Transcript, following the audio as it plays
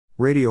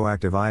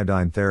Radioactive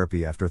iodine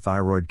therapy after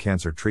thyroid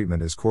cancer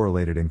treatment is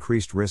correlated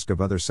increased risk of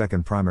other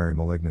second primary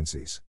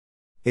malignancies.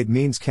 It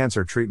means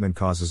cancer treatment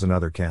causes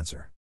another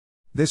cancer.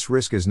 This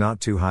risk is not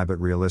too high but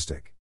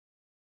realistic.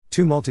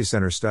 2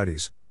 multicenter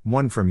studies,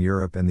 one from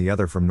Europe and the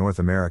other from North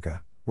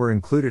America, were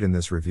included in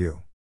this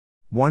review.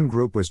 One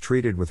group was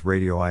treated with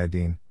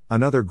radioiodine,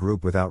 another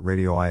group without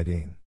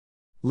radioiodine.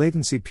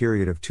 Latency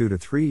period of 2 to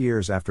 3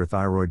 years after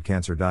thyroid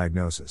cancer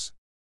diagnosis.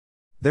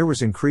 There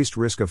was increased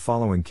risk of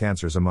following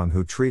cancers among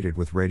who treated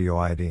with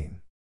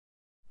radioiodine.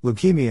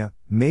 Leukemia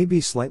may be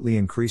slightly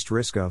increased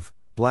risk of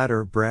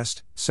bladder,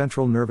 breast,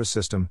 central nervous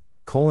system,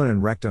 colon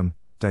and rectum,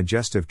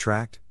 digestive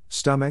tract,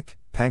 stomach,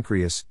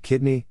 pancreas,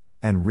 kidney,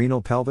 and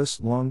renal pelvis,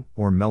 lung,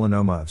 or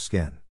melanoma of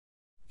skin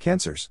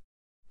cancers.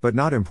 But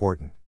not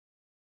important.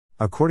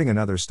 According to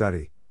another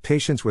study,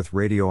 patients with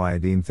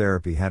radioiodine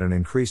therapy had an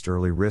increased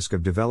early risk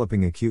of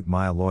developing acute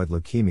myeloid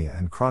leukemia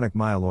and chronic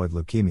myeloid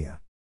leukemia.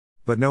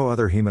 But no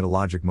other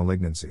hematologic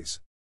malignancies.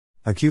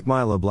 Acute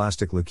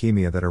myeloblastic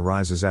leukemia that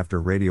arises after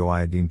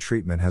radioiodine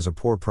treatment has a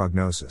poor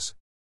prognosis.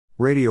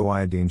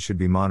 Radioiodine should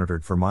be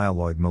monitored for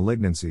myeloid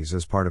malignancies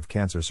as part of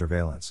cancer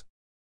surveillance.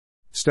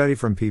 Study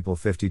from people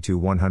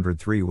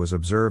 50-103 was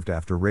observed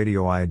after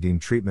radioiodine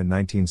treatment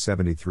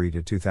 1973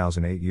 to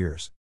 2008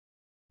 years.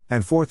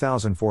 And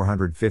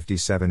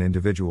 4,457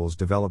 individuals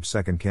developed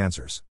second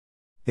cancers.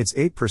 It's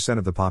 8%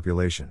 of the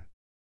population.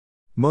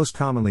 Most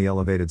commonly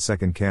elevated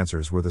second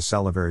cancers were the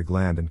salivary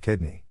gland and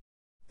kidney.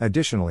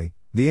 Additionally,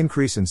 the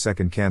increase in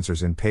second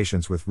cancers in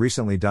patients with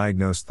recently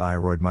diagnosed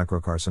thyroid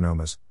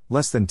microcarcinomas,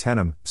 less than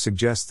 10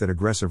 suggests that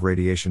aggressive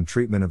radiation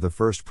treatment of the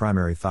first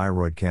primary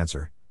thyroid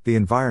cancer, the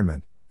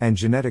environment, and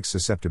genetic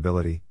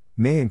susceptibility,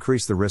 may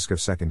increase the risk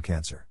of second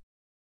cancer.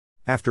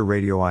 After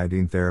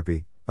radioiodine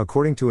therapy,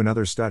 according to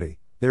another study,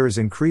 there is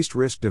increased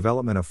risk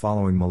development of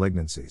following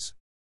malignancies: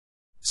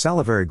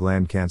 salivary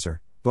gland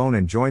cancer, bone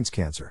and joints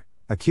cancer,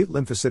 acute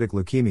lymphocytic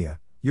leukemia,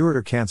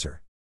 ureter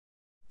cancer.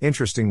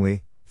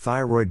 Interestingly,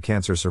 thyroid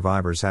cancer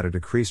survivors had a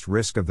decreased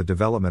risk of the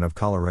development of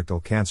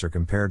colorectal cancer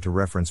compared to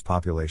reference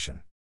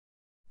population.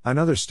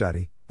 Another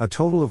study, a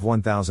total of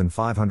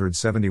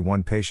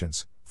 1,571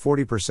 patients,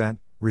 40%,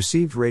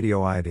 received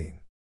radioiodine.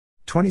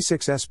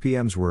 26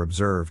 SPMs were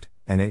observed,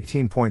 and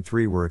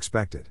 18.3 were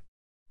expected.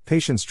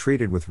 Patients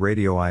treated with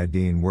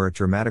radioiodine were at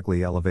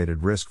dramatically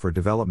elevated risk for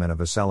development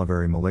of a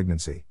salivary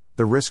malignancy.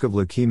 The risk of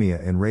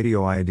leukemia in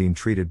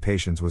radioiodine-treated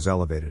patients was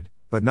elevated,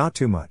 but not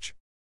too much.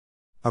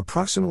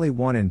 Approximately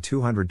 1 in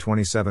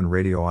 227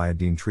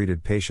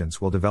 radioiodine-treated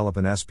patients will develop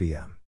an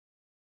SPM.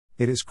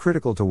 It is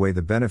critical to weigh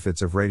the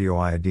benefits of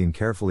radioiodine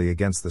carefully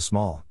against the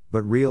small,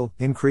 but real,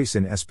 increase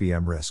in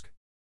SPM risk.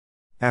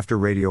 After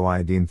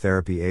radioiodine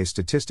therapy, a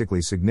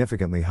statistically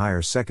significantly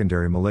higher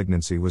secondary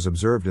malignancy was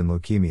observed in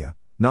leukemia,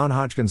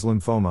 non-Hodgkin's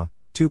lymphoma,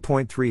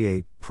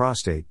 2.38,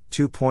 prostate,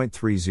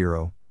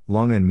 2.30,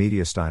 lung and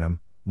mediastinum,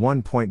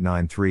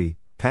 1.93,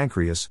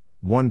 pancreas,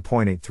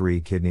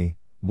 1.83, kidney,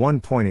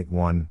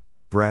 1.81,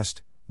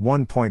 breast,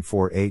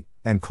 1.48,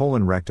 and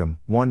colon rectum,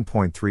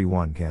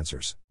 1.31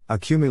 cancers. A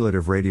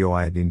cumulative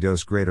radioiodine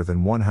dose greater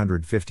than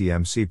 150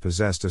 mc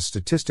possessed a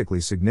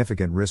statistically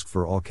significant risk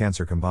for all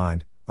cancer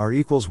combined, R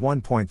equals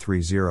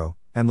 1.30,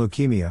 and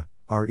leukemia,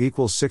 R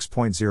equals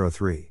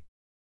 6.03.